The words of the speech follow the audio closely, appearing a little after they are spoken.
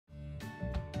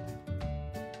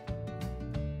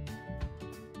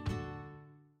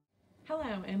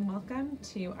Hello and welcome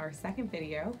to our second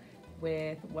video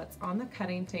with what's on the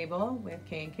cutting table with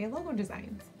K&K Logo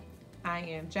Designs. I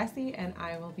am Jessie and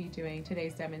I will be doing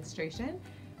today's demonstration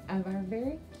of our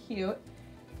very cute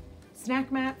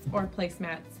snack mats or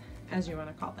placemats, as you want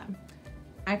to call them.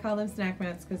 I call them snack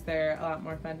mats because they're a lot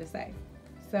more fun to say.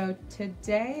 So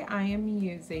today I am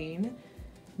using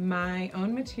my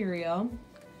own material,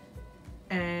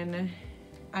 and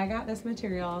I got this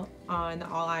material on the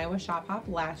All Iowa Shop Hop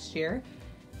last year,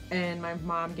 and my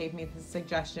mom gave me the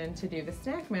suggestion to do the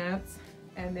snack mats,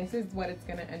 and this is what it's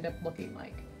going to end up looking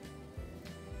like.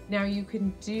 Now you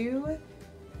can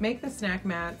make the snack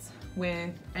mats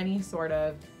with any sort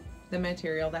of the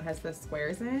material that has the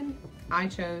squares in. I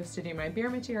chose to do my beer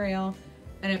material,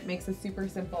 and it makes a super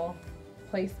simple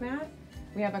placemat.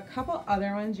 We have a couple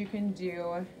other ones you can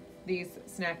do these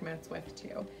snack mats with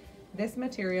too. This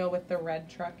material with the red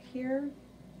truck here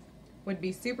would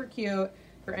be super cute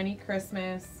for any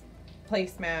Christmas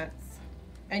placemats,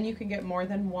 and you can get more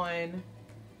than one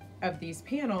of these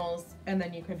panels, and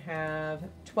then you can have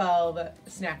 12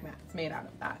 snack mats made out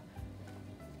of that.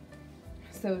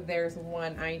 So there's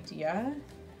one idea.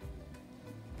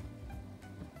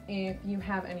 If you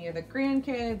have any of the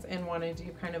grandkids and want to do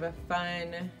kind of a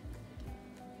fun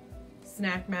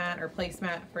snack mat or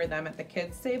placemat for them at the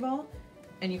kids' table,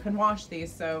 and you can wash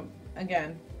these, so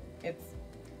again, it's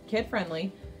kid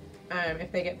friendly.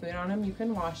 If they get food on them, you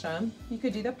can wash them. You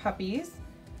could do the puppies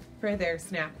for their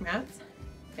snack mats,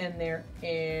 and there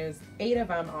is 8 of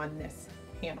them on this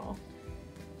panel.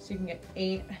 So you can get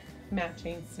 8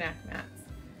 matching snack mats.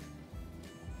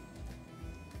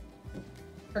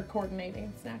 Or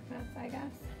coordinating snack mats, I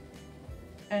guess.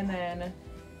 And then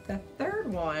the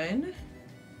third one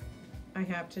I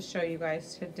have to show you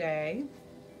guys today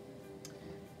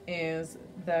is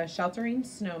the sheltering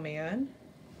snowman.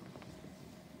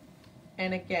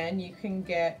 And again, you can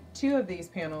get 2 of these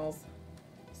panels,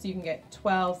 so you can get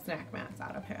 12 snack mats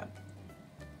out of him.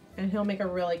 And he'll make a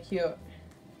really cute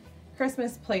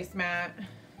Christmas placemat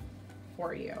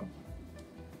for you.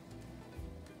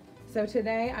 So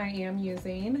today I am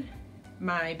using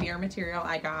my beer material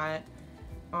I got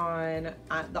on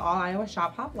the All Iowa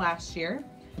Shop Hop last year.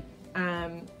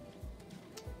 I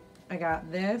got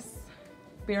this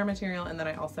beer material, and then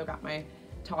I also got my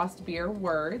tossed beer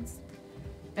words.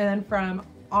 And then from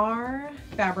our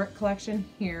fabric collection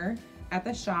here at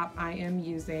the shop, I am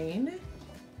using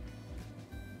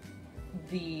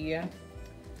the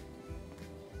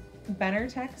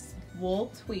Benartex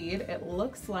wool tweed. It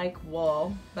looks like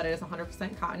wool, but it is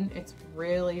 100% cotton. It's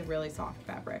really, really soft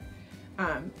fabric.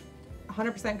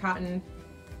 100% cotton,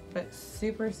 but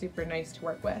super, super nice to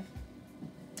work with.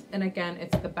 And again,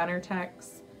 it's the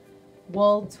Benartex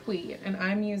wool tweed, and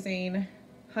I'm using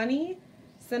honey,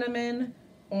 cinnamon,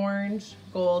 orange,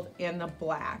 gold, and the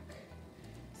black.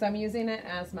 So I'm using it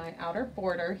as my outer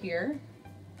border here,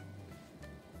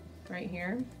 right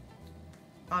here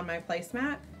on my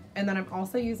placemat, and then I'm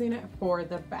also using it for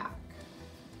the back.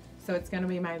 So it's going to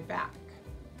be my back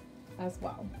as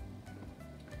well.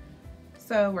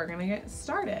 So we're going to get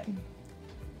started.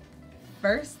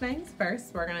 First things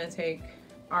first, we're going to take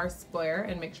our square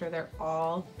and make sure they're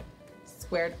all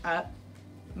squared up.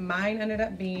 Mine ended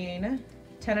up being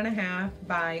 10.5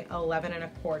 by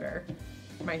 11.25,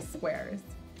 my squares.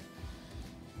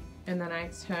 And then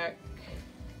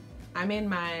I made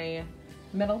my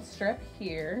middle strip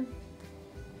here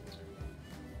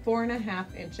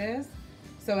 4.5 inches,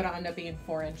 so it'll end up being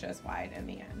 4 inches wide in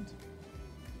the end.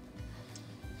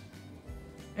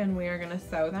 And we are going to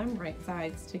sew them right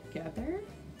sides together.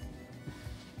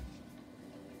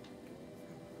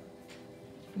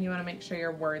 You want to make sure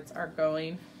your words are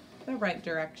going the right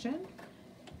direction.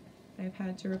 I've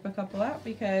had to rip a couple out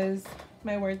because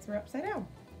my words were upside down.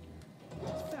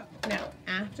 So now,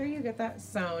 after you get that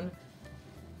sewn,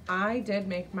 I did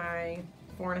make my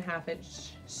 4.5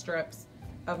 inch strips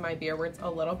of my beer words a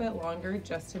little bit longer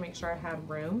just to make sure I had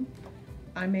room.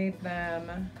 I made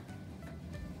them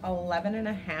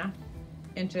 11.5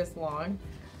 inches long,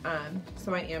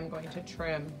 so I am going to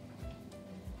trim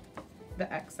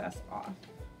the excess off.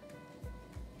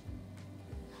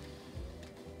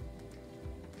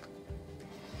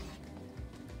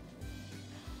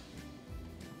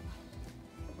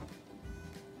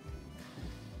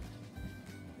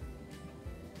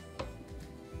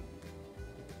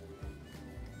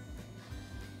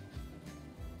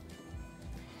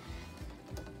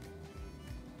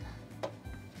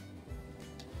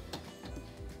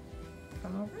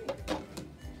 All right,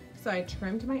 so I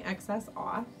trimmed my excess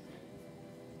off,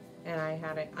 and I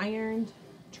had it ironed,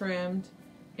 trimmed,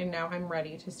 and now I'm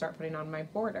ready to start putting on my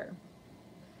border.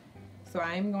 So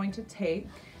I'm going to take,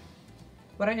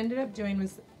 what I ended up doing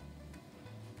was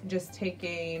just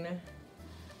taking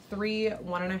 3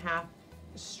 1.5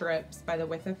 strips by the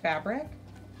width of fabric,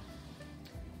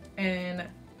 and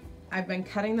I've been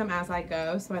cutting them as I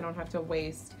go so I don't have to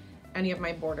waste any of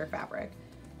my border fabric.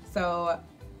 So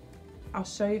I'll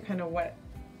show you kind of what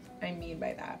I mean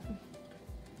by that.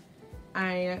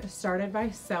 I started by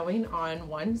sewing on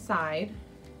one side.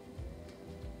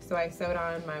 So I sewed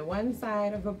on my one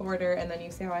side of a border, and then you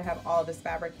see how I have all this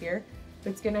fabric here.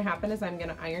 What's gonna happen is I'm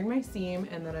gonna iron my seam,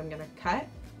 and then I'm gonna cut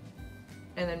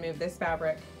and then move this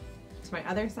fabric to my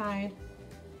other side,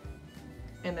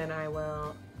 and then I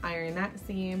will iron that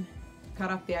seam,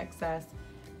 cut off the excess,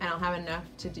 and I'll have enough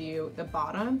to do the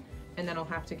bottom, and then I'll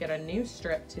have to get a new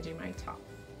strip to do my top.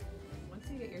 Once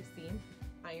you get your seam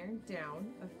ironed down,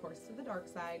 of course to the dark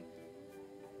side,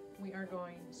 we are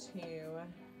going to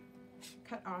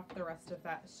cut off the rest of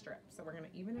that strip. So we're going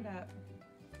to even it up,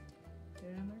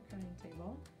 get it on our cutting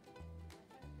table,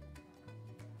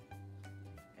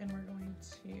 and we're going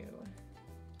to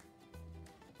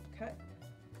cut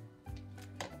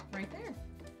right there.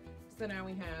 So now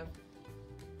we have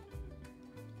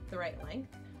the right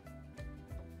length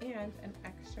and an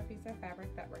extra piece of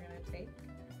fabric that we're going to take,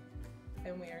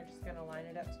 and we are just going to line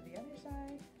it up to the other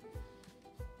side.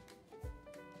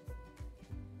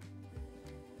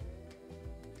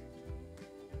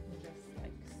 Just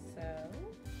like so. There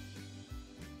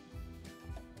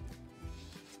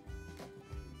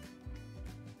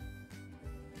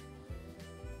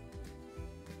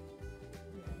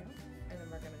we go. And then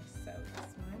we're going to sew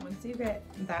this one. Once you get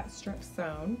that strip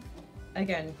sewn,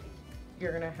 again,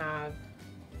 you're going to have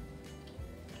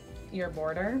your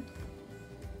border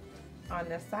on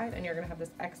this side, and you're going to have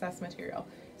this excess material.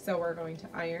 So we're going to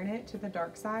iron it to the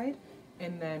dark side,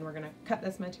 and then we're going to cut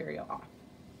this material off.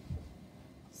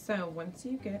 So once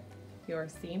you get your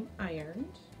seam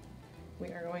ironed, we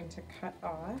are going to cut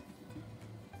off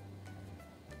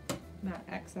that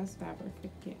excess fabric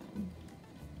again.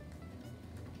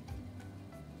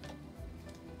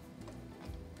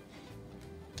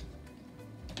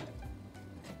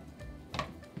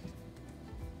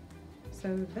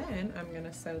 So then I'm going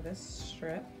to sew this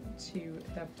strip to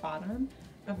the bottom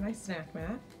of my snack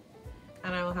mat,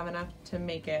 and I will have enough to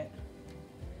make it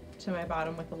to my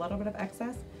bottom with a little bit of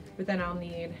excess, but then I'll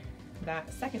need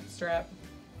that second strip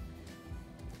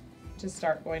to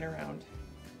start going around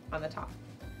on the top.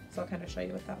 So I'll kind of show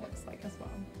you what that looks like as well.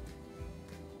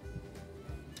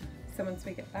 So once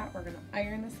we get that, we're going to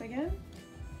iron this again.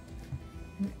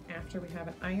 And after we have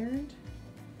it ironed,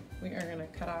 we are going to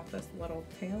cut off this little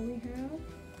tail we have.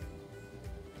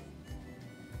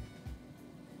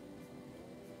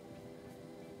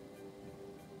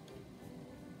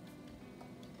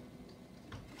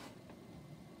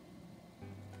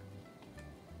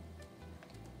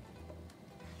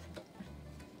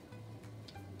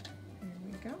 There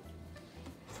we go.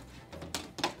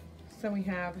 So we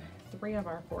have 3 of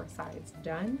our 4 sides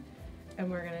done,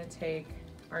 and we're going to take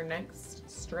our next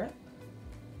strip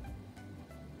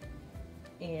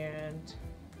and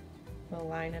we'll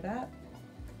line it up,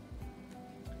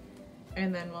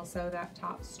 and then we'll sew that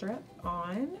top strip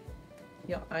on.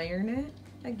 You'll iron it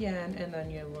again, and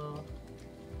then you will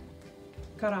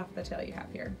cut off the tail you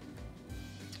have here.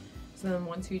 So then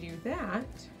once we do that,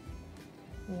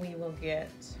 we will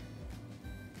get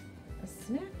a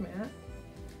snack mat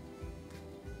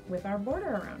with our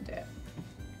border around it.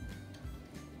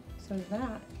 So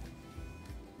that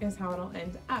is how it'll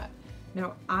end up.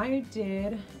 Now I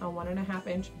did a 1.5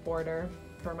 inch border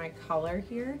for my color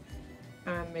here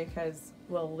because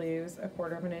we'll lose a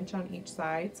 1/4 inch on each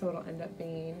side, so it'll end up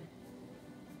being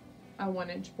a 1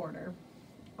 inch border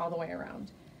all the way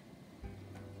around.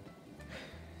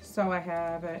 So I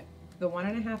have the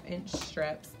 1.5 inch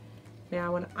strips.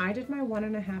 Now when I did my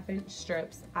 1.5 inch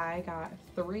strips, I got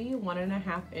 3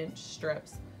 1.5 inch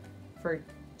strips for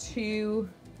 2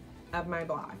 of my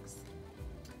blocks.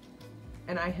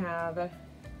 And I have,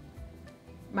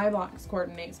 my blocks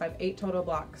coordinate, so I have 8 total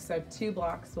blocks, so 2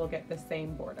 blocks will get the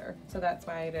same border. So that's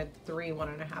why I did 3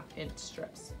 1.5 inch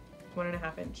strips,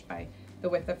 1.5 inch by the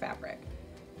width of fabric.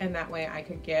 And that way I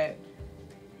could get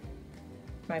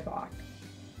my block,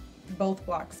 both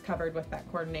blocks covered with that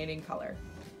coordinating color.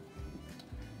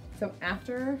 So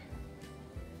after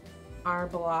our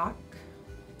block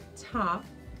top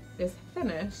is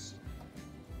finished,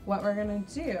 what we're gonna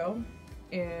do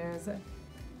is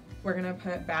we're going to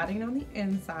put batting on the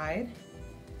inside,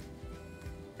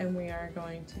 and we are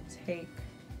going to take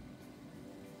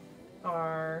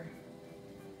our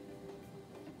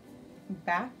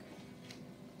back,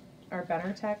 our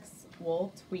Benartex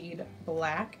wool tweed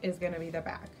black is going to be the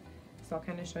back. So I'll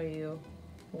kind of show you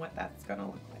what that's going to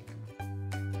look like.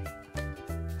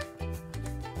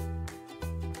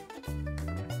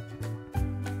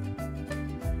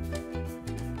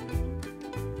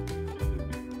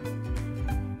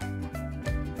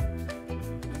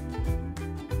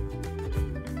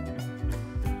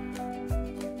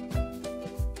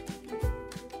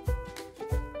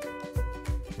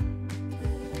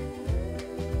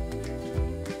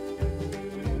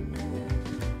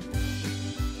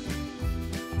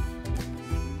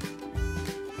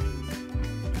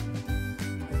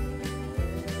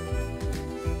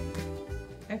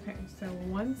 Okay, so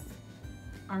once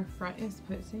our front is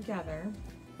put together,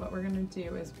 what we're gonna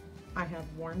do is, I have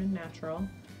Warm and Natural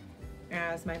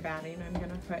as my batting I'm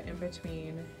gonna put in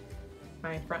between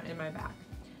my front and my back.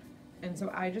 And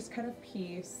so I just cut a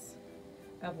piece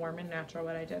of Warm and Natural.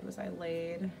 What I did was I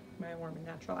laid my Warm and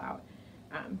Natural out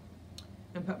and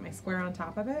put my square on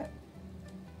top of it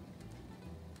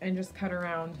and just cut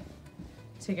around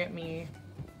to get me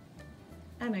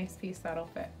a nice piece that'll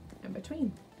fit in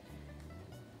between.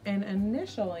 And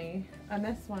initially, on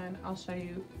this one, I'll show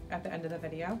you at the end of the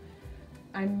video,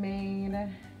 I made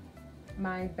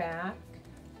my back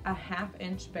a 1/2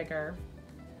 inch bigger,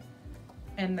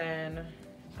 and then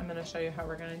I'm gonna show you how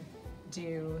we're gonna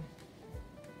do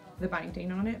the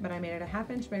binding on it, but I made it a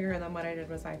 1/2 inch bigger, and then what I did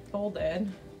was I folded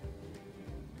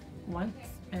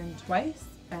once and twice,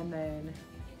 and then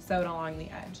sewed along the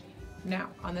edge. Now,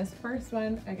 on this first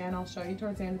one, again, I'll show you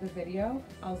towards the end of the video.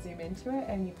 I'll zoom into it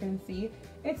and you can see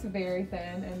it's very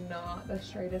thin and not the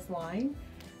straightest line.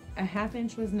 A 1/2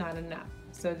 inch was not enough.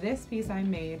 So this piece I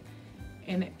made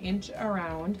an inch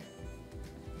around,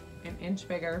 an inch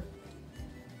bigger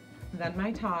than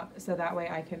my top, so that way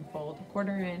I can fold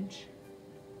 1/4 inch,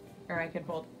 or I can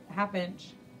fold 1/2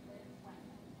 inch,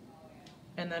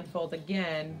 and then fold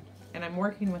again, and I'm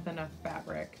working with enough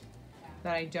fabric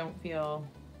that I don't feel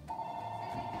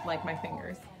like my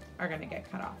fingers are gonna get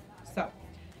cut off. So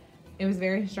it was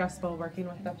very stressful working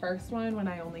with the first one when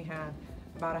I only had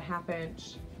about a 1/2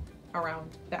 inch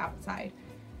around the outside.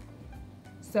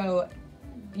 So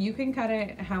you can cut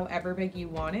it however big you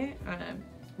want it.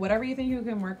 Whatever you think you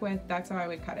can work with, that's how I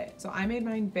would cut it. So I made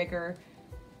mine bigger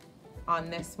on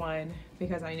this one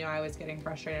because I knew I was getting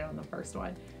frustrated on the first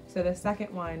one. So the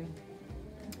second one,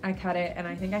 I cut it, and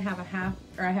I think I have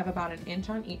I have about 1 inch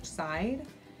on each side.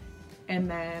 And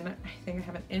then I think I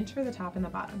have 1 inch for the top and the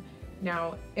bottom.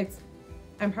 Now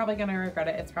I'm probably gonna regret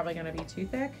it. It's probably gonna be too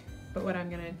thick, but what I'm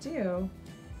gonna do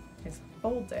is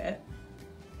fold it.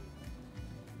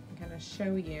 I'm gonna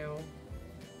show you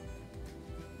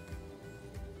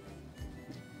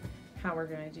how we're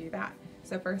gonna do that.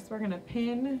 So first we're gonna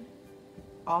pin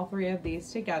all 3 of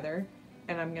these together,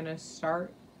 and I'm gonna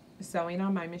start sewing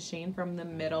on my machine from the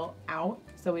middle out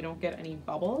so we don't get any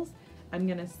bubbles. I'm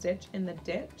gonna stitch in the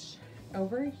ditch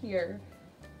over here,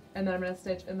 and then I'm gonna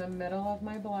stitch in the middle of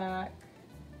my black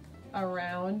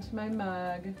around my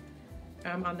mug.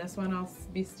 On this one I'll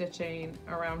be stitching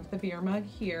around the beer mug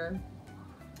here,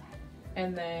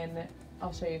 and then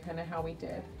I'll show you kind of how we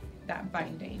did that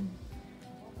binding.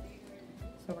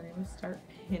 So we're gonna start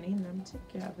pinning them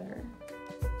together.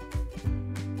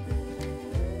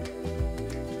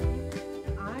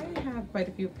 I have quite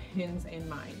a few pins in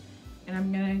mind, and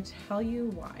I'm gonna tell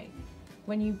you why.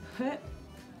 When you put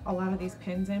a lot of these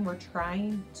pins in, we're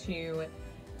trying to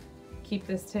keep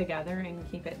this together and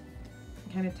keep it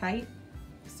kind of tight.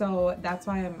 So that's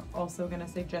why I'm also gonna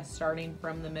suggest starting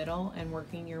from the middle and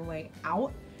working your way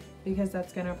out, because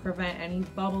that's gonna prevent any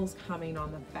bubbles coming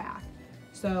on the back.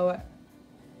 So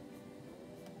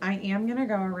I am gonna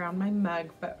go around my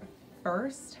mug, but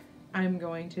first I'm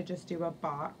going to just do a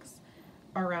box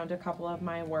around a couple of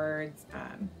my words,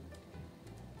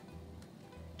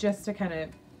 just to kind of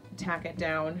tack it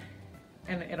down,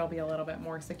 and it'll be a little bit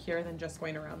more secure than just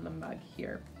going around the mug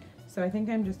here. So I think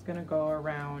I'm just gonna go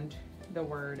around the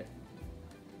word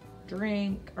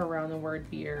drink, around the word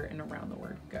beer, and around the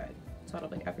word good. So it'll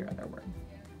be every other word.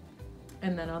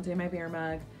 And then I'll do my beer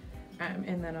mug,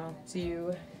 and then I'll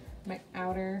do my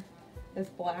outer, this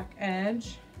black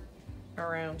edge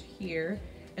around here,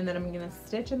 and then I'm gonna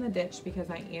stitch in the ditch because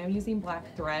I am using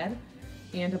black thread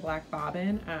and a black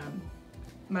bobbin.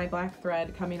 My black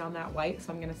thread coming on that white,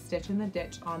 so I'm gonna stitch in the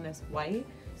ditch on this white.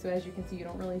 So as you can see, you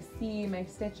don't really see my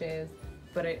stitches,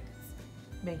 but it's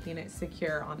making it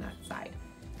secure on that side.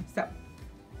 So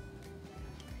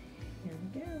here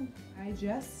we go. I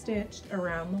just stitched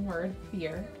around the word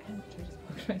beer. I just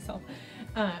poked myself.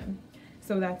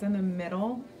 So that's in the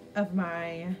middle of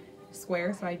my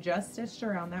square. So I just stitched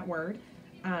around that word,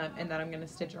 and then I'm gonna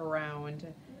stitch around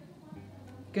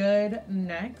good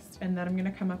next, and then I'm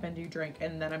gonna come up and do drink,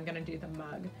 and then I'm gonna do the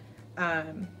mug.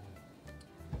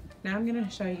 Now I'm gonna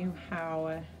show you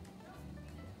how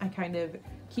I kind of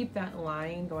keep that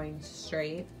line going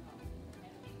straight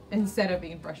instead of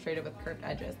being frustrated with curved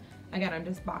edges. Again, I'm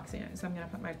just boxing it. So I'm gonna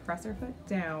put my presser foot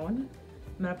down.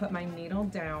 I'm gonna put my needle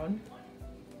down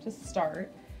to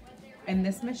start. And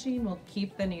this machine will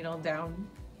keep the needle down.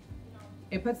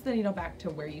 It puts the needle back to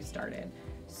where you started.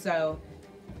 So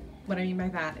what I mean by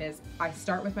that is I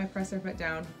start with my presser foot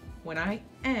down. When I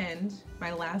end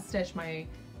my last stitch, my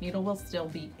needle will still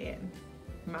be in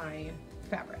my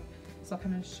fabric. So I'll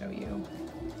kind of show you.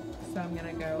 So I'm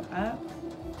gonna go up,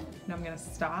 and I'm gonna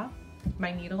stop.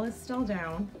 My needle is still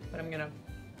down, but I'm gonna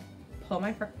pull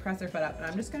my presser foot up, and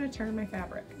I'm just gonna turn my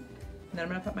fabric. And then I'm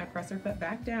gonna put my presser foot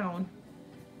back down,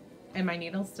 and my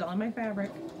needle's still in my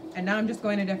fabric. And now I'm just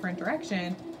going a different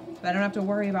direction, but I don't have to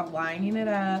worry about lining it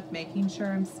up, making sure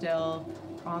I'm still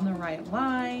on the right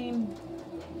line.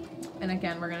 And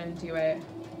again, we're gonna do it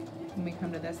when we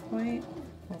come to this point.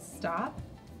 We'll stop,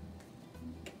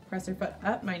 presser foot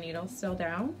up, my needle's still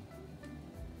down,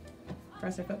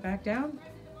 presser foot back down,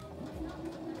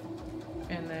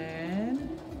 and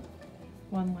then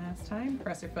one last time,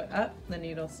 presser foot up, the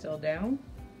needle's still down.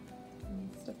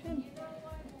 Just a pin.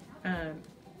 And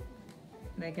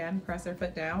again, presser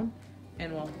foot down,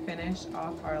 and we'll finish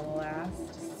off our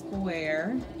last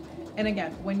square. And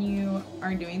again, when you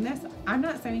are doing this, I'm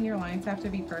not saying your lines have to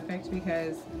be perfect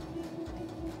because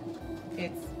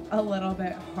it's a little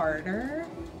bit harder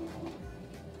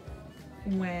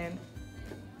when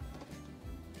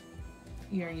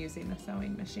you're using the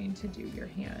sewing machine to do your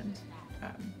hand,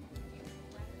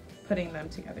 putting them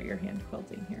together, your hand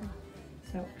quilting here.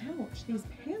 So, ouch, these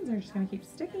pins are just gonna keep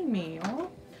sticking me,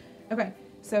 y'all. Okay,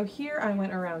 so here I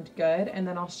went around good, and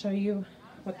then I'll show you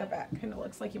what the back kind of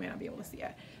looks like. You may not be able to see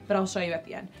it, but I'll show you at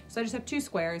the end. So I just have 2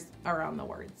 squares around the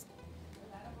words.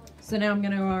 So now I'm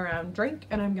gonna go around drink,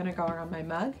 and I'm gonna go around my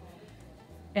mug,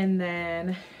 and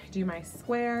then do my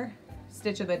square,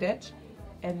 stitch of the ditch,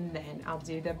 and then I'll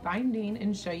do the binding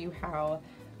and show you how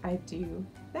I do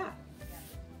that.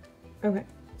 Okay,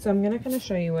 so I'm gonna kind of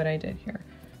show you what I did here.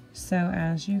 So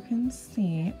as you can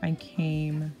see, I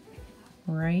came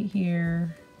right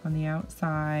here on the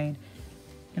outside,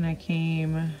 and I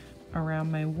came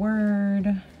around my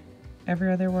word, every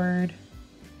other word,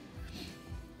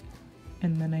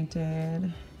 and then I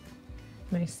did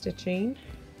my stitching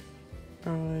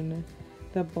on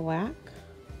the black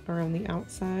around the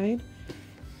outside,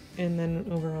 and then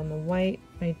over on the white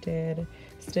I did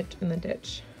stitch in the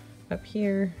ditch up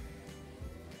here,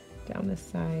 down this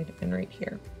side, and right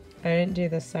here. I didn't do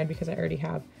this side because I already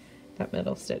have that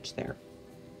middle stitch there.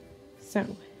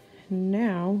 So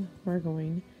now we're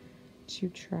going to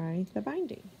try the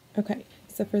binding. Okay,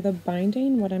 so for the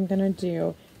binding, what I'm gonna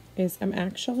do is I'm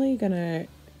actually gonna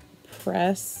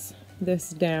press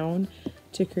this down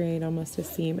to create almost a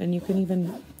seam, and you can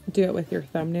even do it with your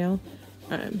thumbnail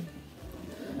in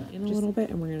a little bit.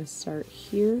 And we're gonna start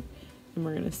here, and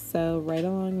we're gonna sew right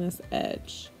along this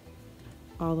edge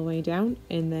all the way down,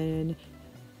 and then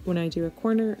when I do a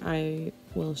corner, I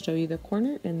will show you the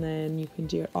corner, and then you can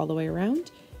do it all the way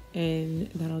around, and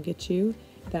that'll get you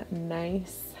that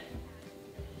nice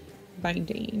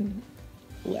binding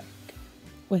look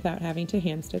without having to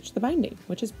hand stitch the binding,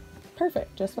 which is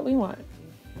perfect, just what we want.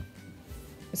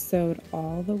 Sewed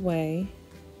all the way,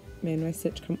 made my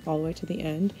stitch come all the way to the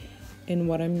end, and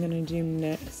what I'm gonna do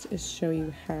next is show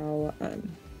you how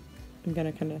I'm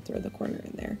gonna kind of throw the corner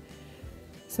in there.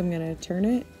 So I'm gonna turn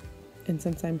it, and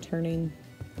since I'm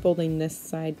folding this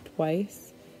side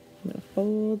twice, I'm gonna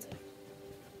fold,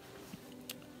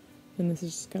 and this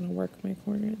is just gonna work my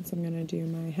corner. And so I'm gonna do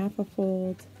my half a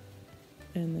fold,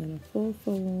 and then a full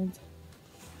fold,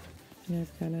 and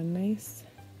I've got a nice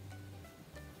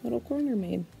little corner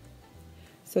made.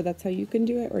 So that's how you can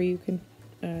do it, or you can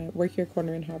work your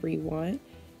corner in however you want.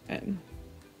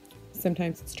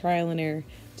 Sometimes it's trial and error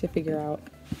to figure out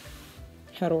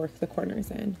how to work the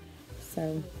corners in.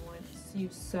 So once you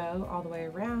sew all the way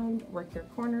around, work your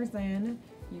corners in,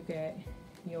 you get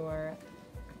your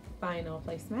final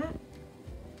placemat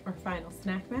or final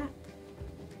snack mat,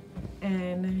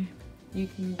 and you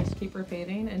can just keep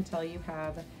repeating until you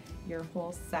have your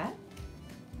whole set.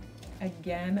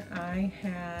 Again, I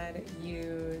had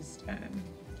used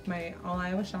my All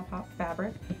Iowa Shop Hop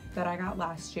fabric that I got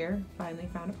last year, finally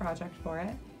found a project for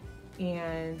it,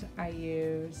 and I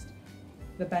used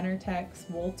the Benartex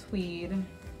wool tweed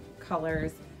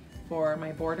colors for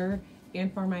my border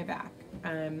and for my back.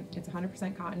 It's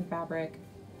 100% cotton fabric,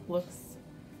 looks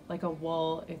like a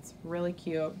wool, it's really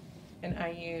cute, and I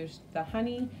used the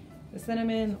honey the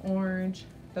cinnamon, orange,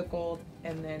 the gold,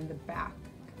 and then the back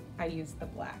I used the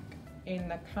black. In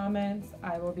the comments,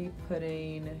 I will be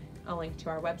putting a link to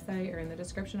our website, or in the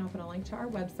description I'll put a link to our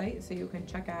website so you can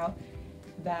check out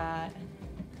that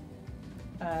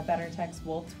Benartex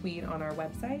wool tweed on our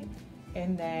website.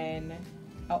 And then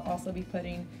I'll also be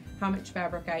putting how much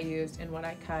fabric I used and what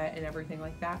I cut and everything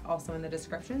like that also in the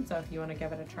description, so if you want to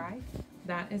give it a try.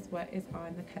 That is what is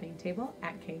on the cutting table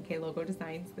at K&K Logo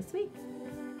Designs this week.